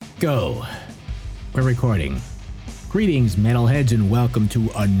Go. We're recording. Greetings, metalheads, and welcome to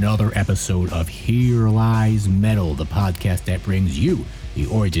another episode of Here Lies Metal, the podcast that brings you the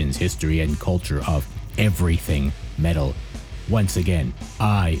origins, history, and culture of everything metal. Once again,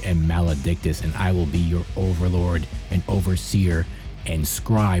 I am Maledictus, and I will be your overlord and overseer and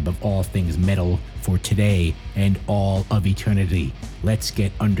scribe of all things metal for today and all of eternity. Let's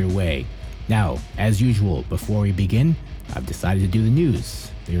get underway. Now, as usual, before we begin, I've decided to do the news.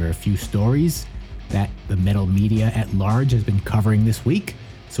 There are a few stories that the metal media at large has been covering this week,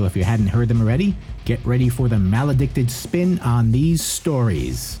 so if you hadn't heard them already, get ready for the maledicted spin on these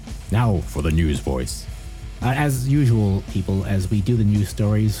stories. Now for the news voice. As usual, people, as we do the news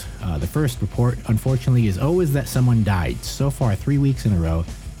stories, the first report, unfortunately, is always that someone died. So far, 3 weeks in a row,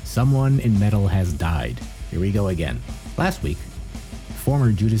 someone in metal has died. Here we go again. Last week,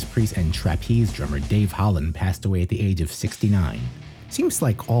 former Judas Priest and trapeze drummer Dave Holland passed away at the age of 69. Seems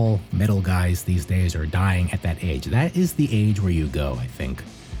like all metal guys these days are dying at that age. That is the age where you go, I think.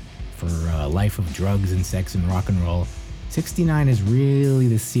 For a life of drugs and sex and rock and roll, 69 is really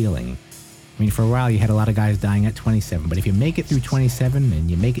the ceiling. I mean, for a while you had a lot of guys dying at 27, but if you make it through 27 and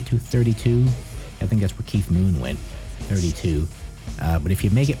you make it to 32, I think that's where Keith Moon went, 32. But if you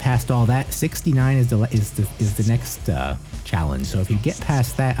make it past all that, 69 is the next challenge. So if you get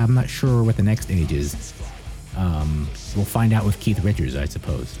past that, I'm not sure what the next age is. We'll find out with Keith Richards, I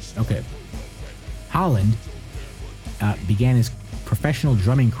suppose. Okay. Holland began his professional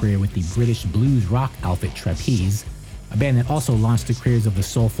drumming career with the British blues rock outfit Trapeze, a band that also launched the careers of the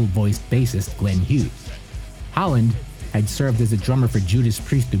soulful-voiced bassist Glenn Hughes. Holland had served as a drummer for Judas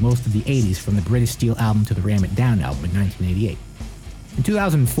Priest through most of the 80s, from the British Steel album to the Ram It Down album in 1988. In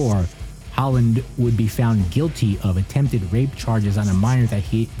 2004, Holland would be found guilty of attempted rape charges on a minor that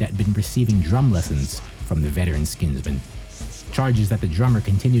had been receiving drum lessons from the veteran Skinsman. Charges that the drummer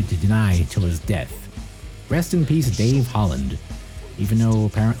continued to deny till his death. Rest in peace, Dave Holland. Even though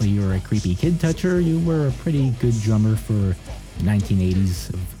apparently you were a creepy kid toucher, you were a pretty good drummer for the 1980s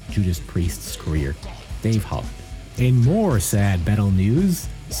of Judas Priest's career. Dave Holland. In more sad metal news,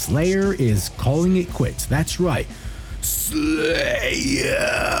 Slayer is calling it quits. That's right. Slayer!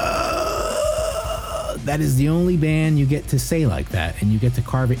 That is the only band you get to say like that, and you get to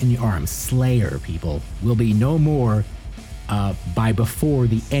carve it in your arm. Slayer, people, will be no more by before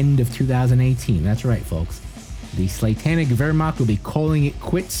the end of 2018. That's right, folks. The Satanic Wehrmacht will be calling it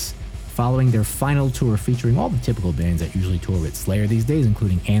quits following their final tour, featuring all the typical bands that usually tour with Slayer these days,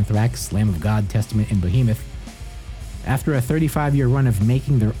 including Anthrax, Lamb of God, Testament, and Behemoth. After a 35-year run of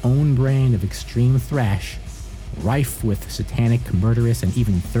making their own brand of extreme thrash, rife with satanic, murderous, and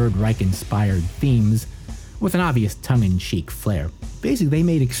even Third Reich-inspired themes, with an obvious tongue-in-cheek flair. Basically, they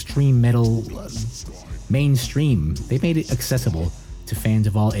made extreme metal mainstream. They made it accessible to fans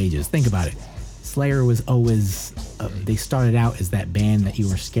of all ages. Think about it. Slayer was always, they started out as that band that you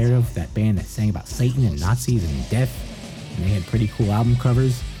were scared of, that band that sang about Satan and Nazis and death, and they had pretty cool album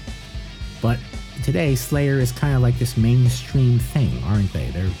covers. But today, Slayer is kind of like this mainstream thing, aren't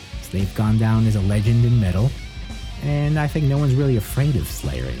they? They've gone down as a legend in metal, and I think no one's really afraid of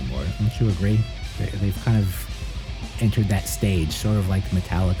Slayer anymore. Don't you agree? They've kind of entered that stage, sort of like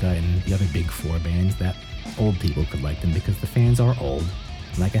Metallica and the other big four bands, that old people could like them because the fans are old.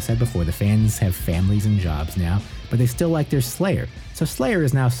 Like I said before, the fans have families and jobs now, but they still like their Slayer. So Slayer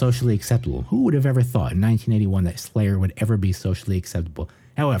is now socially acceptable. Who would have ever thought in 1981 that Slayer would ever be socially acceptable?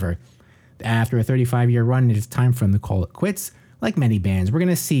 However, after a 35-year run, it is time for them to call it quits. Like many bands, we're going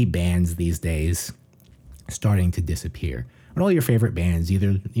to see bands these days starting to disappear. And all your favorite bands,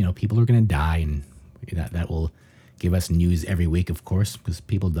 either, people are going to die, and that will give us news every week, of course, because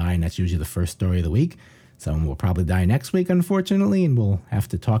people die, and that's usually the first story of the week. Someone will probably die next week, unfortunately, and we'll have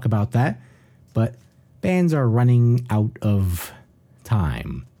to talk about that. But bands are running out of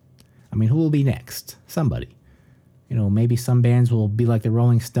time. I mean, who will be next? Somebody. Maybe some bands will be like the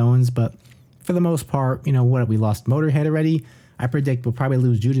Rolling Stones, but for the most part, we lost Motorhead already. I predict we'll probably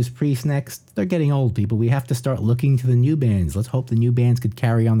lose Judas Priest next. They're getting old, people. We have to start looking to the new bands. Let's hope the new bands could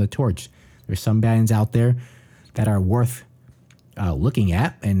carry on the torch. There's some bands out there that are worth looking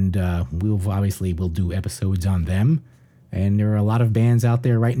at, and we'll do episodes on them. And there are a lot of bands out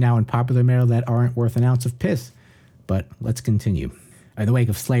there right now in popular metal that aren't worth an ounce of piss. But let's continue. In the wake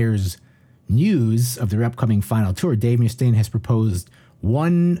of Slayer's news of their upcoming final tour, Dave Mustaine has proposed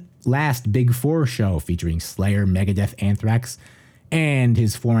one last Big Four show featuring Slayer, Megadeth, Anthrax, and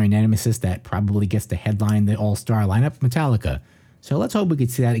his former nemesis that probably gets to headline the all-star lineup, Metallica. So let's hope we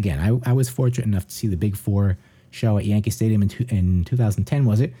could see that again. I was fortunate enough to see the Big Four show at Yankee Stadium in 2010,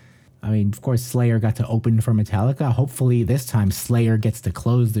 was it? I mean, of course, Slayer got to open for Metallica. Hopefully this time Slayer gets to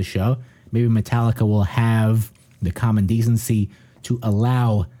close the show. Maybe Metallica will have the common decency to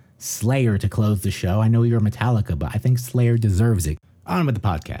allow Slayer to close the show. I know you're Metallica, but I think Slayer deserves it. On with the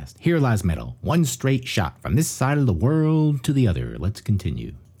podcast. Here lies metal. One straight shot from this side of the world to the other. Let's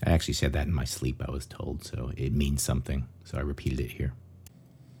continue. I actually said that in my sleep, I was told, so it means something. So I repeated it here.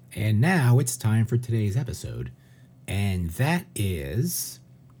 And now it's time for today's episode. And that is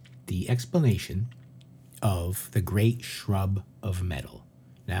the explanation of the Great Hedgerow of Metal.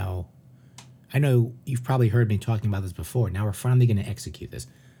 Now, I know you've probably heard me talking about this before. Now we're finally going to execute this.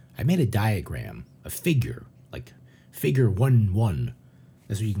 I made a diagram, a figure, like figure 1-1.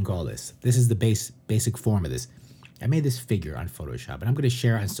 That's what you can call this. This is the basic form of this. I made this figure on Photoshop, and I'm going to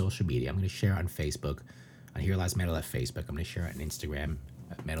share it on social media. I'm going to share it on Facebook, on Here Lies Metal at Facebook. I'm going to share it on Instagram,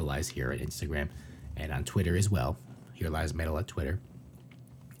 at Metal Lies Here at Instagram, and on Twitter as well. Here Lies Metal at Twitter.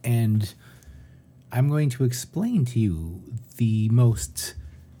 And I'm going to explain to you the most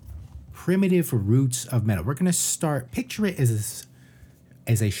primitive roots of metal. We're going to start, picture it as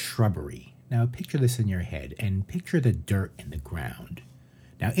a shrubbery. Now picture this in your head and picture the dirt in the ground.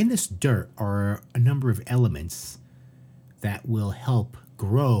 Now in this dirt are a number of elements that will help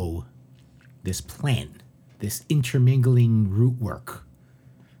grow this plant, this intermingling root work,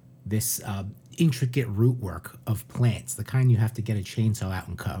 this intricate root work of plants, the kind you have to get a chainsaw out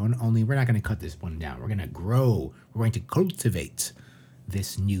and cut. Only we're not going to cut this one down. We're going to grow, we're going to cultivate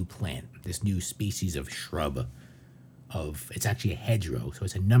this new plant, this new species of shrub. It's actually a hedgerow, so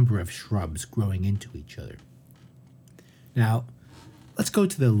it's a number of shrubs growing into each other. Now, let's go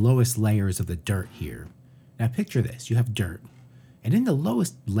to the lowest layers of the dirt here. Now picture this, you have dirt, and in the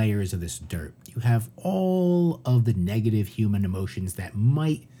lowest layers of this dirt, you have all of the negative human emotions that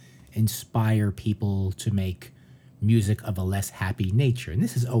might inspire people to make music of a less happy nature. And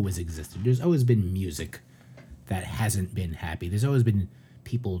this has always existed. There's always been music that hasn't been happy. There's always been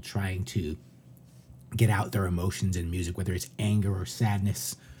people trying to get out their emotions in music, whether it's anger or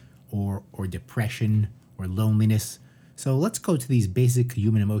sadness or depression or loneliness. So let's go to these basic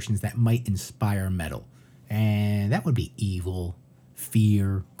human emotions that might inspire metal. And that would be evil,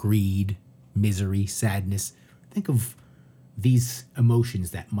 fear, greed, misery, sadness. Think of these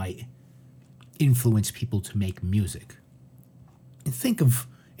emotions that might influence people to make music.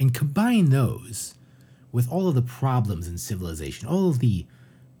 And combine those with all of the problems in civilization, all of the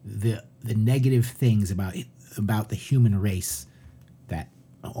negative things about the human race that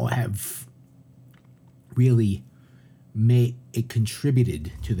have really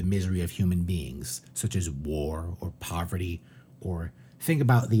contributed to the misery of human beings, such as war or poverty, or think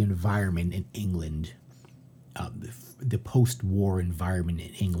about the environment in England, the post-war environment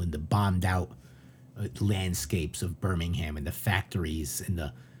in England, the bombed-out landscapes of Birmingham, and the factories, and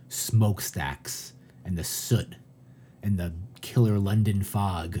the smokestacks, and the soot, and the killer London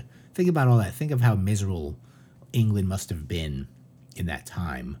fog. Think about all that. Think of how miserable England must have been in that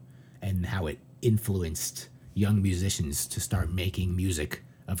time, and how it influenced young musicians to start making music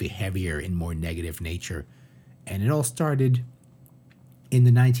of a heavier and more negative nature. And it all started in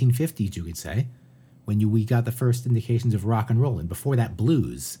the 1950s, you could say, when we got the first indications of rock and roll. And before that,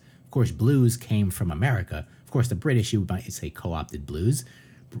 blues. Of course, blues came from America. Of course, the British, you might say, co-opted blues.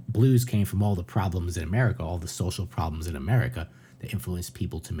 Blues came from all the problems in America, all the social problems in America that influenced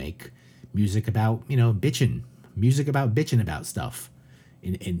people to make music about, bitching. Music about bitching about stuff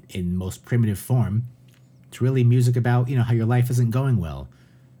in most primitive form. It's really music about, how your life isn't going well.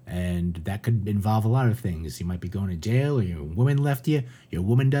 And that could involve a lot of things. You might be going to jail, or your woman left you, your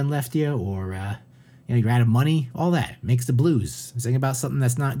woman done left you, or you're out of money. All that makes the blues. Sing about something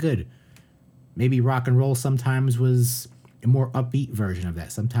that's not good. Maybe rock and roll sometimes was a more upbeat version of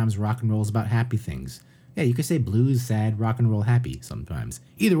that. Sometimes rock and roll is about happy things. Yeah, you could say blues, sad, rock and roll, happy sometimes.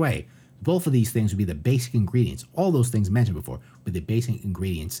 Either way, both of these things would be the basic ingredients. All those things mentioned before would be the basic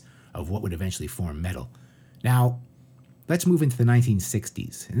ingredients of what would eventually form metal. Now, let's move into the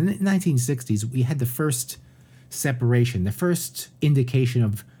 1960s. In the 1960s, we had the first separation, the first indication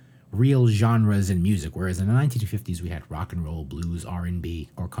of real genres in music, whereas in the 1950s, we had rock and roll, blues, R&B,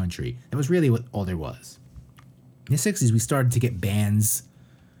 or country. That was really all there was. In the 60s, we started to get bands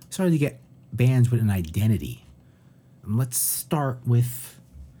with an identity. And let's start at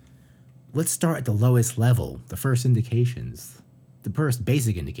the lowest level, the first indications, the first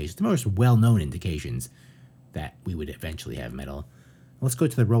basic indications, the most well-known indications that we would eventually have metal. Let's go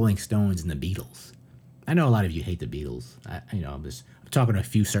to the Rolling Stones and the Beatles. I know a lot of you hate the Beatles. I'm talking to a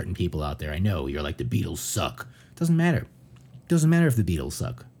few certain people out there. I know you're like, the Beatles suck. Doesn't matter. It doesn't matter if the Beatles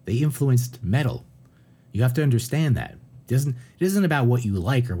suck. They influenced metal. You have to understand that. It isn't about what you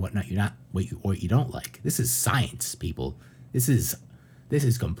like or what not you not what you don't like. This is science, people. This is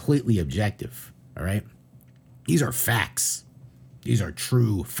completely objective. All right. These are facts. These are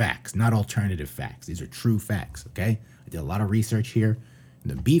true facts, not alternative facts. These are true facts. Okay. I did a lot of research here.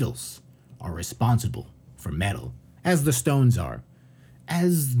 And the Beatles are responsible for metal, as the Stones are,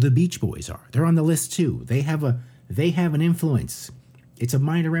 as the Beach Boys are. They're on the list too. They have an influence. It's a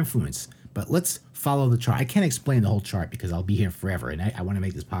minor influence. But let's follow the chart. I can't explain the whole chart because I'll be here forever, and I want to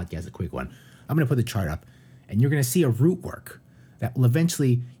make this podcast a quick one. I'm going to put the chart up, and you're going to see a root work that will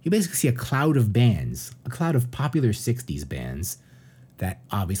eventually, you basically see a cloud of bands, a cloud of popular 60s bands that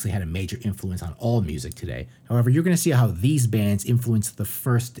obviously had a major influence on all music today. However, you're going to see how these bands influenced the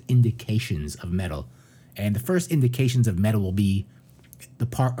first indications of metal. And the first indications of metal will be the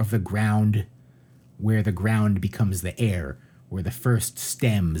part of the ground where the ground becomes the air, where the first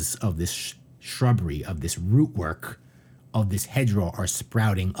stems of this shrubbery, of this root work, of this hedgerow are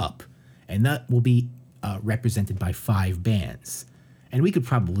sprouting up. And that will be represented by 5 bands. And we could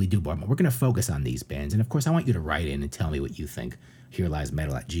probably do more, but we're going to focus on these bands. And of course, I want you to write in and tell me what you think.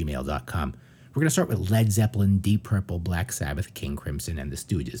 HereLiesMetal@gmail.com. We're going to start with Led Zeppelin, Deep Purple, Black Sabbath, King Crimson, and the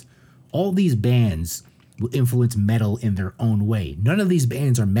Stooges. All these bands will influence metal in their own way. None of these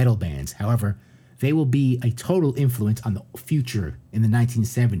bands are metal bands. However, they will be a total influence on the future in the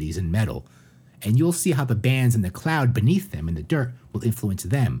 1970s in metal. And you'll see how the bands in the cloud beneath them in the dirt will influence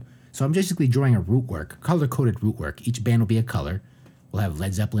them. So I'm basically drawing a root work, color-coded root work. Each band will be a color. We'll have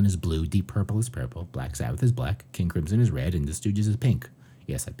Led Zeppelin is blue, Deep Purple is purple, Black Sabbath is black, King Crimson is red, and the Stooges is pink.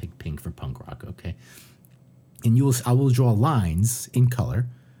 Yes, I picked pink for punk rock, okay? And I will draw lines in color,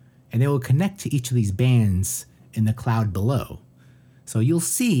 and they will connect to each of these bands in the cloud below. So you'll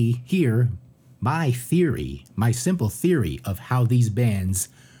see here my theory, my simple theory of how these bands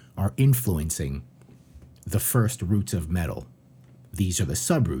are influencing the first roots of metal. These are the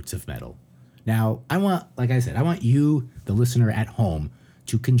subroots of metal. Now, like I said, I want you, the listener at home,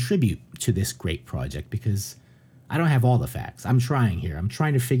 to contribute to this great project because I don't have all the facts. I'm trying here. I'm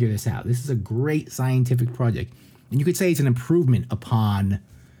trying to figure this out. This is a great scientific project. And you could say it's an improvement upon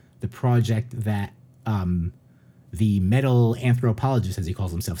the project that the metal anthropologist, as he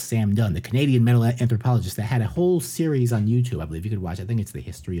calls himself, Sam Dunn, the Canadian metal anthropologist that had a whole series on YouTube, I believe you could watch. I think it's The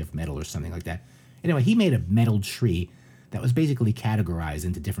History of Metal or something like that. Anyway, he made a metal tree that was basically categorized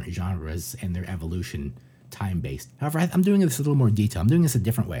into different genres and their evolution time-based. However, I'm doing this a little more detail. I'm doing this a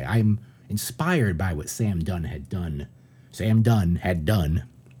different way. I'm inspired by what Sam Dunn had done.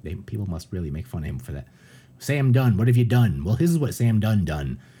 People must really make fun of him for that. Sam Dunn, what have you done? Well, this is what Sam Dunn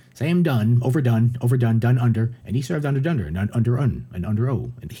done. Sam Dunn, overdone, done under, and he served under, and under, and under,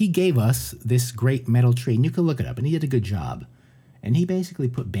 oh. And he gave us this great metal tree, and you can look it up, and he did a good job. And he basically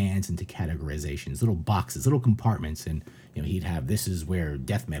put bands into categorizations, little boxes, little compartments, and he'd have, this is where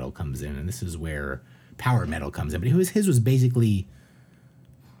death metal comes in, and this is where power metal comes in. But his was basically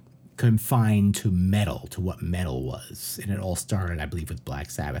confined to metal, to what metal was. And it all started, I believe, with Black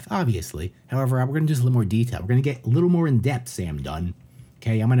Sabbath, obviously. However, we're going to do this a little more detail. We're going to get a little more in depth, Sam Dunn.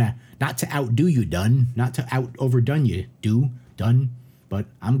 Okay, I'm going to, not to outdo you, Dunn, not to overdone you, Dunn, but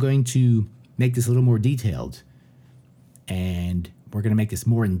I'm going to make this a little more detailed. And we're going to make this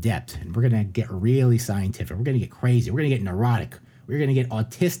more in depth, and we're going to get really scientific. We're going to get crazy. We're going to get neurotic. We're going to get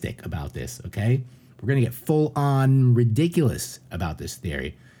autistic about this, okay? We're going to get full-on ridiculous about this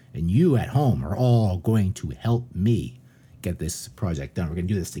theory. And you at home are all going to help me get this project done. We're going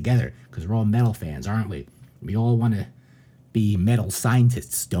to do this together because we're all metal fans, aren't we? We all want to be metal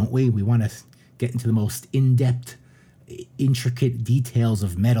scientists, don't we? We want to get into the most in-depth, intricate details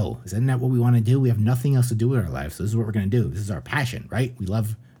of metal. Isn't that what we want to do? We have nothing else to do with our lives, so this is what we're going to do. This is our passion, right? We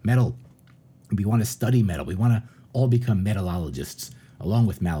love metal. We want to study metal. We want to all become metalologists, along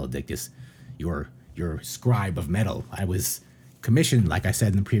with Maledictus, your scribe of metal. I was commissioned, like I said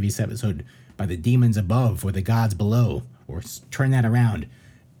in the previous episode, by the demons above or the gods below, or turn that around.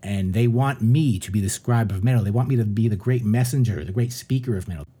 And they want me to be the scribe of metal. They want me to be the great messenger, the great speaker of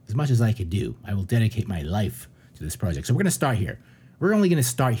metal. As much as I could do, I will dedicate my life to this project. So we're going to start here. We're only going to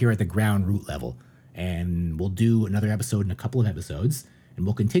start here at the ground root level. And we'll do another episode in a couple of episodes. And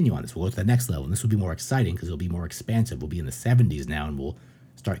we'll continue on this. We'll go to the next level. And this will be more exciting because it'll be more expansive. We'll be in the 70s now, and we'll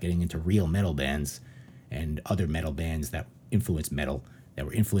start getting into real metal bands and other metal bands that influence metal, that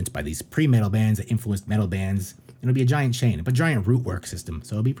were influenced by these pre-metal bands that influenced metal bands. It'll be a giant chain, a giant root work system,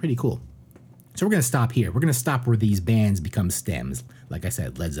 so it'll be pretty cool. So we're going to stop here. We're going to stop where these bands become stems. Like I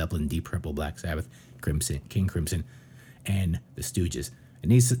said, Led Zeppelin, Deep Purple, Black Sabbath, King Crimson, and the Stooges.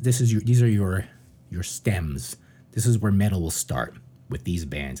 And these are your stems. This is where metal will start with these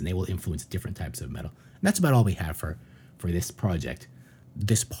bands, and they will influence different types of metal. And that's about all we have for for this project,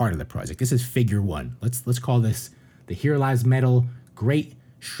 this part of the project. This is figure 1. Let's call this the Here Lies Metal Great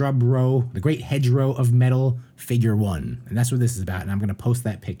the Great Hedgerow of Metal figure 1. And that's what this is about. And I'm going to post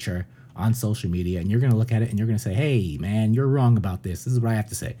that picture on social media, and you're going to look at it and you're going to say, hey, man, you're wrong about this. This is what I have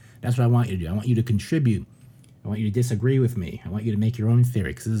to say. That's what I want you to do. I want you to contribute. I want you to disagree with me. I want you to make your own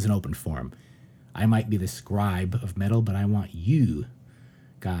theory, because this is an open forum. I might be the scribe of metal, but I want you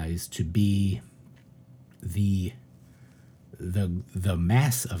guys to be the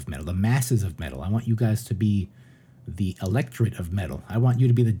mass of metal, the masses of metal. I want you guys to be the electorate of metal. I want you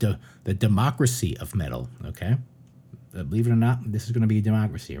to be the democracy of metal, okay? Believe it or not, this is going to be a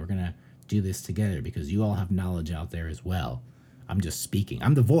democracy. We're going to do this together because you all have knowledge out there as well. I'm just speaking.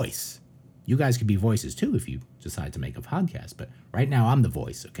 I'm the voice. You guys could be voices too if you decide to make a podcast, but right now I'm the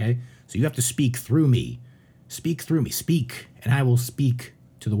voice, okay? So you have to speak through me. Speak through me. Speak, and I will speak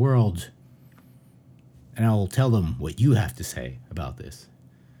to the world, and I will tell them what you have to say about this.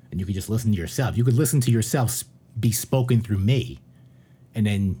 And you could just listen to yourself. You could listen to yourself be spoken through me, and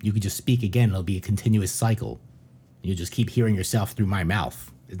then you could just speak again. It'll be a continuous cycle. You'll just keep hearing yourself through my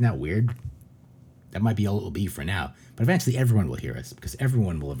mouth. Isn't that weird? That might be all it will be for now. But eventually everyone will hear us, because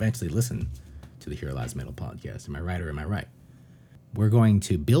everyone will eventually listen to the Here Lies Metal podcast. Am I right or am I right? We're going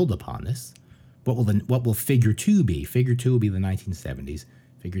to build upon this. What will figure 2 be? Figure 2 will be the 1970s.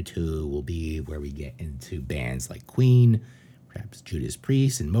 Figure 2 will be where we get into bands like Queen, perhaps Judas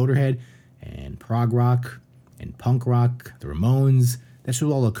Priest and Motorhead, and prog rock and punk rock, the Ramones. That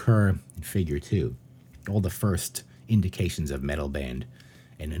should all occur in figure 2. All the first indications of metal band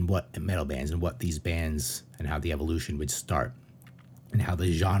and what metal bands and what these bands and how the evolution would start and how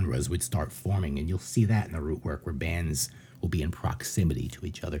the genres would start forming. And you'll see that in the root work, where bands will be in proximity to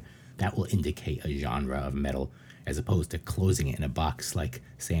each other. That will indicate a genre of metal, as opposed to closing it in a box like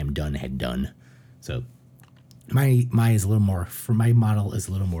Sam Dunn had done. So my model is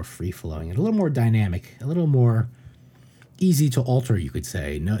a little more free flowing and a little more dynamic, a little more easy to alter, you could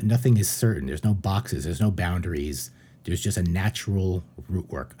say. Nothing is certain. There's no boxes. There's no boundaries. There's just a natural root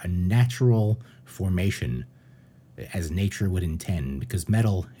work, a natural formation, as nature would intend, because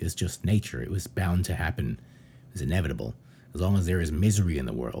metal is just nature. It was bound to happen. It was inevitable. As long as there is misery in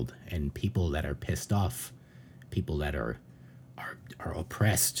the world and people that are pissed off, people that are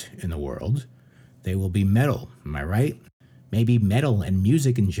oppressed in the world, they will be metal. Am I right? Maybe metal and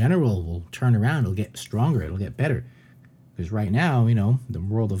music in general will turn around. It'll get stronger. It'll get better. Because right now, the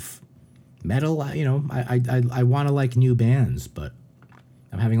world of metal, I want to like new bands, but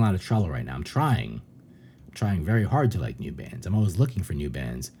I'm having a lot of trouble right now. I'm trying very hard to like new bands. I'm always looking for new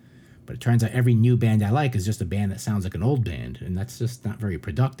bands. But it turns out every new band I like is just a band that sounds like an old band, and that's just not very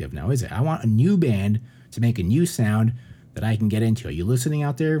productive now, is it? I want a new band to make a new sound that I can get into. Are you listening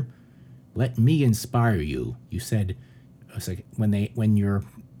out there? Let me inspire you. You said, it's like when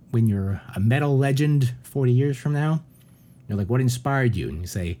you're a metal legend 40 years from now, you're like, what inspired you? And you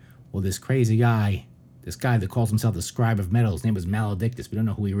say, well, this guy that calls himself the scribe of metal, his name was Maledictus. We don't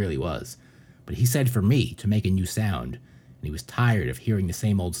know who he really was. But he said for me to make a new sound. And he was tired of hearing the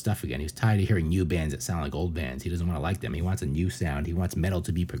same old stuff again. He was tired of hearing new bands that sound like old bands. He doesn't want to like them. He wants a new sound. He wants metal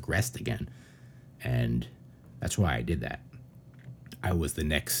to be progressed again. And that's why I did that. I was the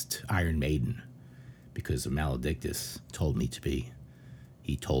next Iron Maiden, because Maledictus told me to be.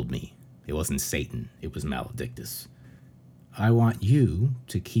 He told me. It wasn't Satan. It was Maledictus. I want you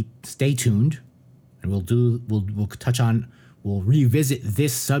to stay tuned, and we'll revisit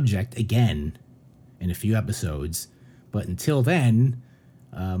this subject again in a few episodes. But until then,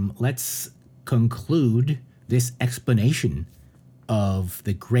 let's conclude this explanation of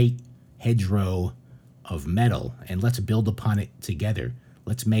the Great Hedgerow of Metal, and let's build upon it together.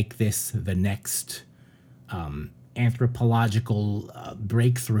 Let's make this the next anthropological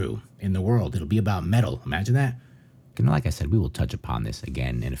breakthrough in the world. It'll be about metal. Imagine that. Like I said, we will touch upon this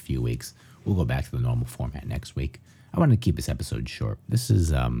again in a few weeks. We'll go back to the normal format next week. I wanted to keep this episode short. This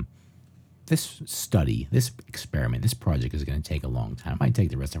is this study, this experiment, this project is going to take a long time. It might take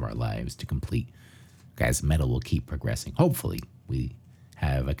the rest of our lives to complete. Guys, metal will keep progressing. Hopefully, we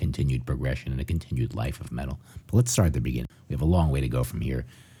have a continued progression and a continued life of metal. But let's start at the beginning. We have a long way to go from here.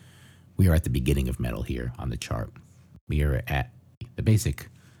 We are at the beginning of metal here on the chart. We are at the basic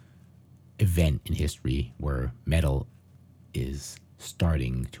event in history where metal is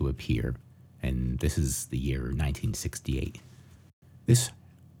starting to appear, and this is the year 1968. This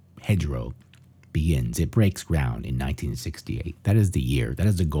hedgerow begins. It breaks ground in 1968. That is the year. That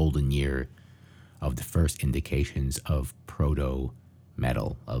is the golden year of the first indications of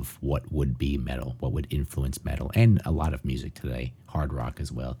proto-metal, of what would be metal, what would influence metal, and a lot of music today, hard rock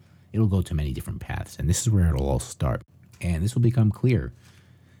as well. It'll go to many different paths, and this is where it'll all start. And this will become clear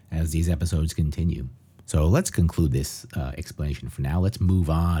as these episodes continue. So let's conclude this explanation for now. Let's move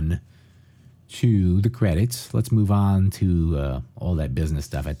on to the credits. Let's move on to all that business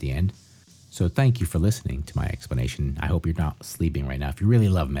stuff at the end. So thank you for listening to my explanation. I hope you're not sleeping right now. If you really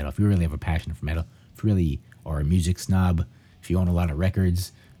love metal, if you really have a passion for metal, if you really are a music snob, if you own a lot of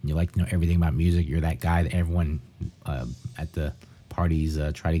records and you like to know everything about music, you're that guy that everyone at the parties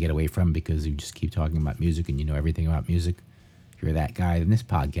try to get away from because you just keep talking about music and you know everything about music. If you're that guy, then this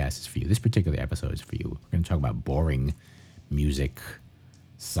podcast is for you. This particular episode is for you. We're going to talk about boring music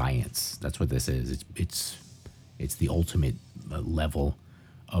science. That's what this is. It's the ultimate level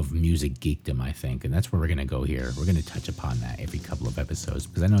of music geekdom, I think, and that's where we're going to go here. We're going to touch upon that every couple of episodes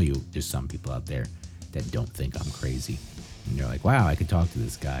because I know there's some people out there that don't think I'm crazy. And you're like, wow, I could talk to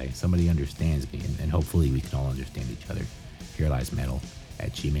this guy. Somebody understands me, and hopefully we can all understand each other.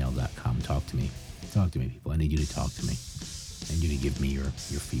 HereLiesMetal@gmail.com. Talk to me. Talk to me, people. I need you to talk to me. I need you to give me your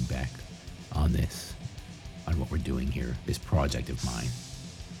feedback on this, on what we're doing here, this project of mine,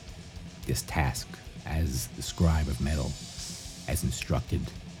 this task as the scribe of metal, as instructed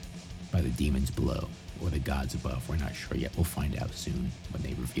by the demons below or the gods above. We're not sure yet. We'll find out soon when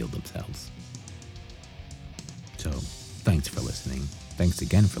they reveal themselves. So, thanks for listening. Thanks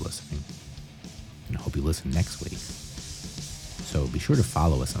again for listening. And I hope you listen next week. So be sure to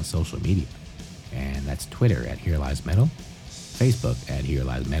follow us on social media. And that's Twitter @HereLiesMetal, Facebook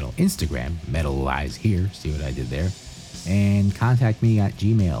 @HereLiesMetal, Instagram, metalologist. See what I did there? And contact me at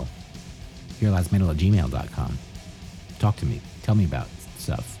Gmail, HereLiesMetal@gmail.com. Talk to me. Tell me about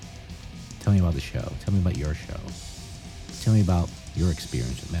stuff. Tell me about the show. Tell me about your show. Tell me about your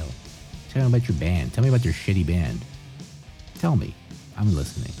experience with metal. Tell me about your band. Tell me about your shitty band. Tell me. I'm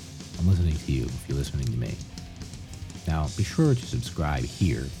listening. I'm listening to you if you're listening to me. Now, be sure to subscribe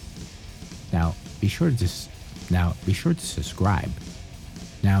here. Now, be sure to subscribe.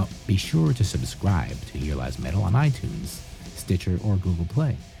 Now, be sure to subscribe to Here Lies Metal on iTunes, Stitcher, or Google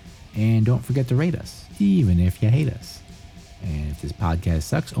Play. And don't forget to rate us, even if you hate us. And if this podcast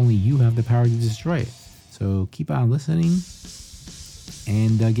sucks, only you have the power to destroy it. So keep on listening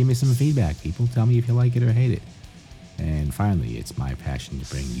and give me some feedback, people. Tell me if you like it or hate it. And finally, it's my passion to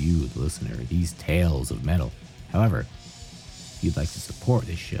bring you, the listener, these tales of metal. However, if you'd like to support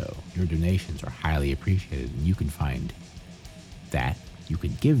this show, your donations are highly appreciated, and you can find that you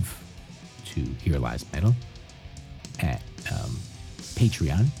can give to Here Lies Metal at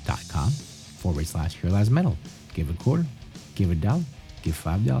patreon.com/Here Lies Metal. Give a quarter, give $1, give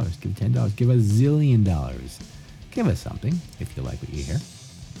 $5, give $10, give $1 zillion. Give us something if you like what you hear.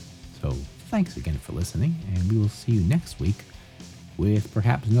 So thanks again for listening, and we will see you next week with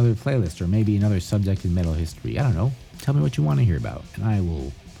perhaps another playlist or maybe another subject in metal history. I don't know. Tell me what you want to hear about, and I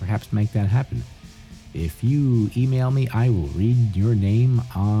will perhaps make that happen. If you email me, I will read your name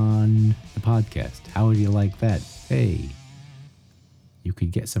on the podcast. How would you like that? Hey, you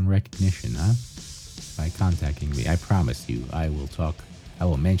could get some recognition, huh? By contacting me. I promise you, I will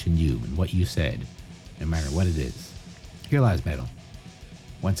mention you and what you said, no matter what it is. Here Lies Metal.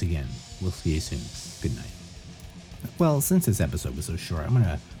 Once again, we'll see you soon. Good night. Well, since this episode was so short, I'm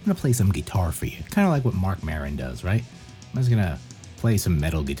gonna play some guitar for you. Kind of like what Mark Maron does, right? I'm just gonna play some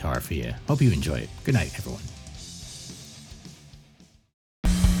metal guitar for you. Hope you enjoy it. Good night, everyone.